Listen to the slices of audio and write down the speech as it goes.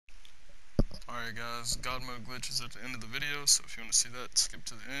Alright guys, Godmode glitch is at the end of the video, so if you want to see that, skip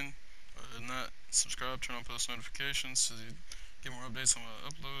to the end. Other than that, subscribe, turn on post notifications so you get more updates on my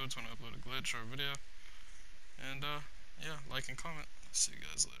uploads when I upload a glitch or a video. And yeah, like and comment. See you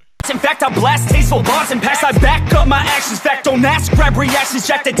guys later. In fact, I blast tasteful bars and pass. I back up my actions. Fact, don't ask, grab reactions.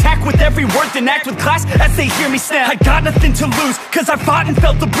 Jacked attack with every word, then act with class as they hear me snap. I got nothing to lose, cause I fought and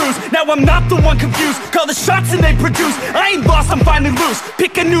felt the bruise. Now I'm not the one confused. Call the shots and they produce. I ain't lost, I'm finally loose.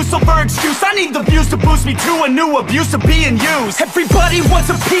 Pick a new silver excuse. I need the views to boost me to a new abuse of being used. Everybody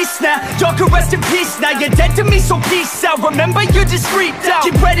wants a piece now. Y'all can rest in peace now. You're dead to me, so peace out. Remember, you're discreet out.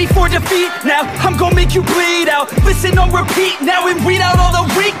 Get ready for defeat now. I'm gonna make you bleed out. Listen on repeat now and weed out all the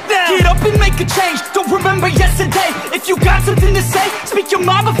weak now. Get up and make a change, don't remember yesterday. If you got something to say, speak your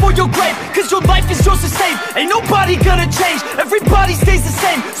mind before your grave. Cause your life is yours to save. Ain't nobody gonna change, everybody stays the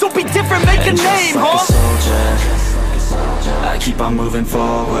same. So be different, make a name, huh? Soldier, I keep on moving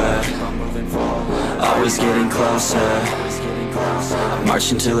forward, always getting closer. I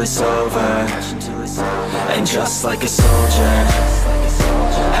march until it's over. And just like a soldier,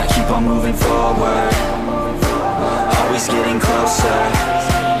 I keep on moving forward, always getting closer.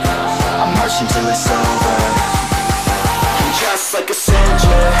 I march until it's over. And just like a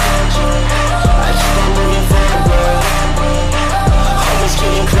soldier, I keep on moving forward, always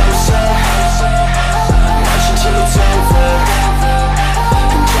getting closer. I march until it's over.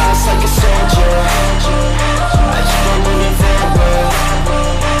 And just like a soldier, I keep on moving forward,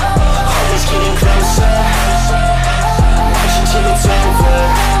 always getting closer. I march until it's over.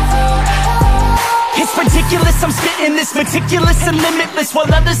 It's ridiculous, I'm spitting this meticulous and limitless, while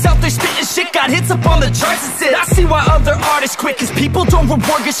others out there spitting shit got hits up on the charts and shit. I see why other artists quit, cause people don't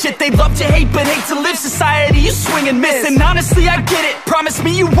reward good shit. They love to hate but hate to live. Society, you swing and miss. And honestly, I get it, promise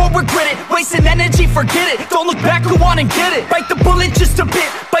me you won't regret it. Wasting energy, forget it, don't look back, go on and get it. Bite the bullet just a bit,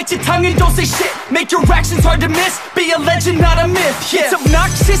 bite your tongue and don't say shit. Make your actions hard to miss, be a legend, not a myth. Yeah. It's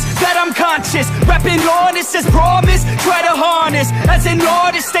obnoxious that I'm conscious, rapping honest as promise. Try to harness, as an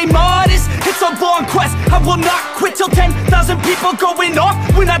artist, stay modest. It's a long quest, I will not quit till 10,000 people going off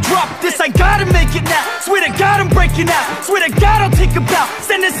when I drop this. I gotta make it now, swear to God I'm breaking out. Swear to God I'll take a bow,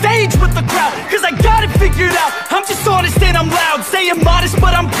 stand the stage with the crowd. Cause I got it figured out, I'm just honest and I'm loud. Saying modest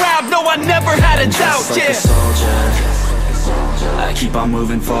but I'm proud, no I never had a doubt. Just like a soldier, I keep on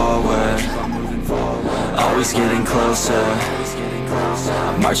moving forward, always getting closer.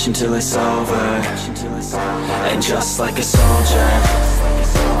 I march until it's over. And just like a soldier,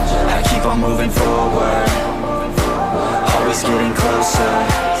 I keep on moving forward, always getting closer.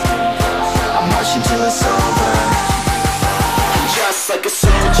 I march until it's over. And just like a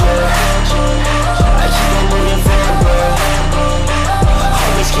soldier, I keep on moving forward,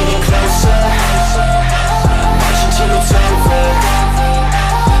 always getting closer. I march until it's over.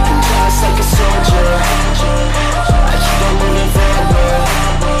 And just like a soldier, I keep on moving forward,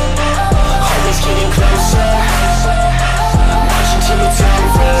 always getting closer. I march until it's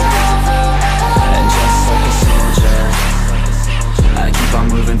over. And just like a soldier, I keep on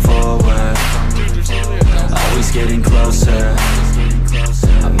moving forward, always getting closer.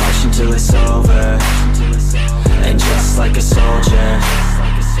 I march until it's over. And just like a soldier,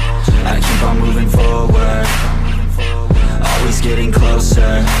 I keep on moving forward, always getting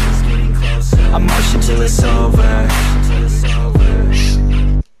closer. I march until it's over.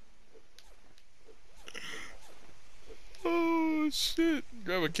 Oh shit,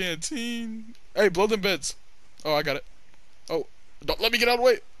 grab a canteen. Hey, blow them beds. Oh, I got it. Oh, don't let me get out of the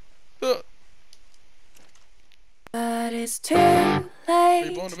way. But it's too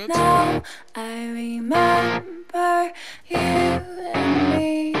late now. I remember you and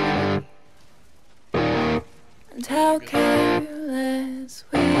me, and how careless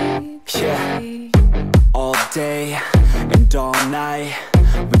we be. All day and all night,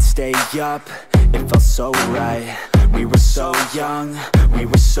 we'd stay up, it felt so right. We were so young, we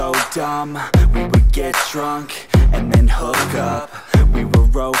were so dumb. We would get drunk and then hook up. We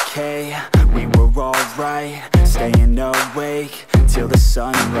were okay, we were alright, staying awake till the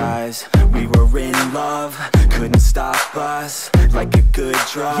sunrise. We were in love, couldn't stop us, like a good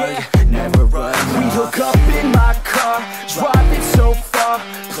drug, never run off. We hook up in my car, driving so far,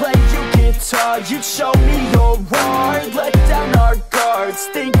 play your guitar, you'd show me your art. Let down our guards,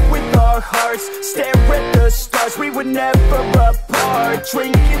 think with our hearts, stare at the stars. We were never apart,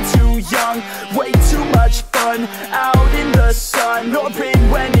 drinking too young, way too much fun, out in the sun, orbit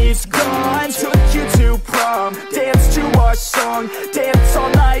when it's gone. Took you to prom, dance to our song, dance all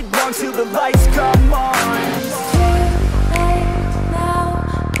night long till the lights come on.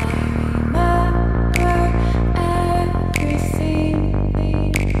 Everything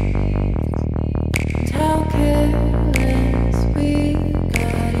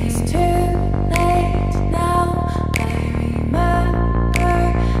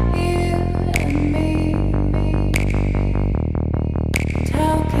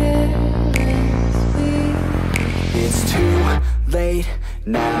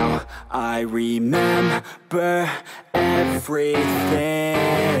Now I remember everything,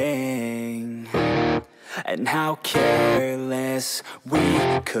 and how careless we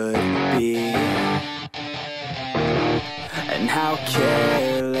could be, and how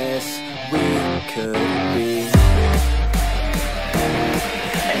careless we could be,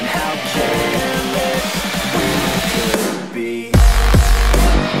 and how careless we could be.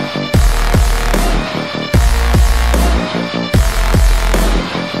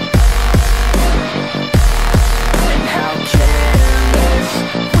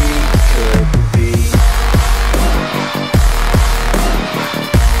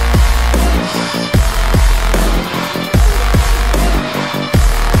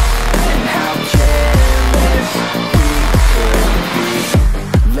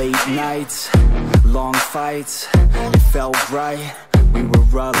 Nights, long fights, it felt right, we were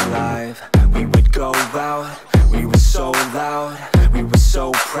alive. We would go out, we were so loud, we were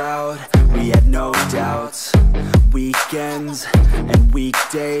so proud, we had no doubts. Weekends and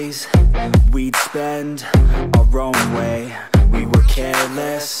weekdays, we'd spend our own way. We were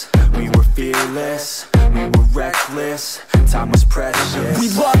careless, we were fearless, we were reckless, time was precious. We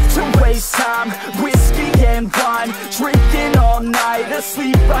loved to waste time, whiskey and wine, drinking all night,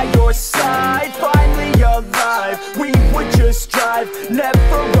 asleep by your side. Finally alive, we would just drive, never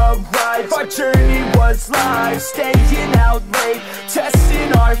arrive. Our journey was live, staying out late,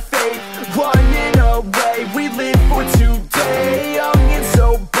 testing our fate, running away. We live for today, young and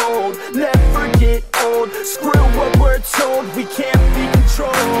so bold, never get old. Screw what we're told, we can't be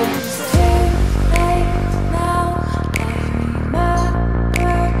controlled.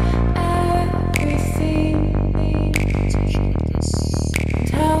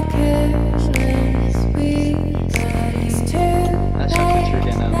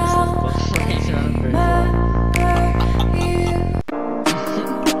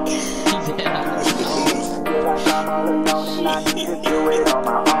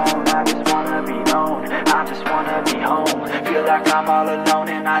 I'm all alone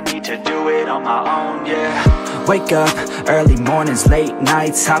and I need to do it on my own, yeah. Wake up, early mornings, late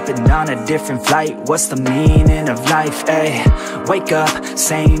nights, hopping on a different flight. What's the meaning of life, ayy? Wake up,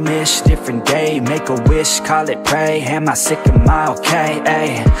 same-ish, different day. Make a wish, call it pray. Am I sick, am I okay,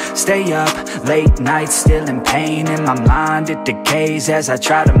 ayy? Stay up, late nights, still in pain. In my mind it decays as I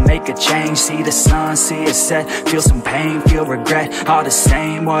try to make a change. See the sun, see it set, feel some pain, feel regret. All the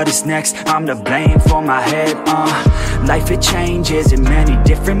same, what is next? I'm to blame for my head, Life it changes in many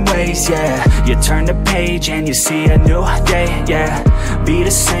different ways, yeah. You turn the page and you see a new day, yeah. Be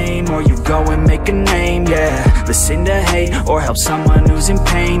the same or you go and make a name, yeah. Listen to hate or help someone who's in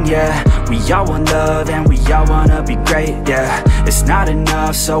pain, yeah. We all want love and we all wanna be great, yeah. It's not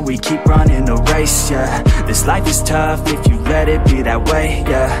enough so we keep running the race, yeah. This life is tough if you let it be that way,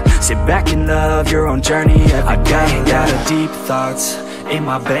 yeah. Sit back and love your own journey every day. I got a deep thoughts in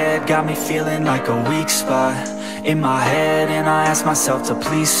my bed, got me feeling like a weak spot in my head, and I ask myself to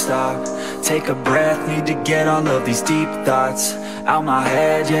please stop. Take a breath, need to get all of these deep thoughts out my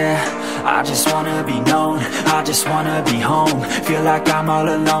head, yeah. I just wanna be known, I just wanna be home. Feel like I'm all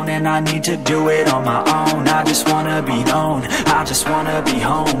alone and I need to do it on my own. I just wanna be known, I just wanna be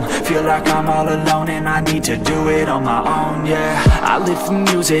home. Feel like I'm all alone and I need to do it on my own, yeah. I live for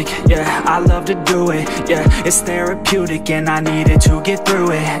music, yeah, I love to do it, yeah. It's therapeutic and I needed to get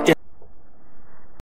through it, yeah.